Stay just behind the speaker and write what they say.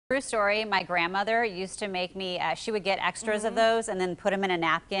True story, my grandmother used to make me, she would get extras of those and then put them in a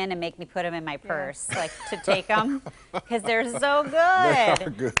napkin and make me put them in my purse, like to take them, because they're so good. They are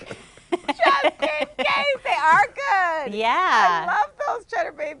good. Just in case, they are good. Yeah. I love those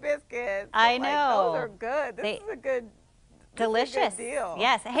Cheddar Bay biscuits. I Like, know. those are good. This is a good Delicious. deal.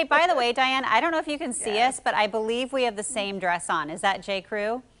 Yes. Hey, by the way, Diane, I don't know if you can see us, but I believe we have the same dress on. Is that J.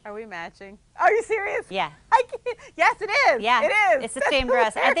 Crew? Are we matching? Are you serious? Yeah. I can't. Yes, it is. Yeah, it is. it's the same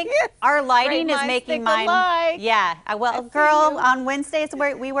dress. I think Hilarious. our lighting Great is minds making think mine. alike. Yeah. Well, I see girl, you. on Wednesdays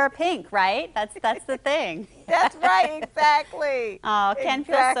we wear pink, right? That's the thing. That's right. Exactly. Oh, Ken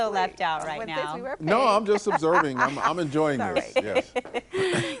feels so Exactly. left out right Wednesdays now. we wear No, pink. I'm just observing. I'm enjoying It's all this. right.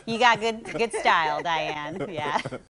 Yes. You got good style, Diane. Yeah.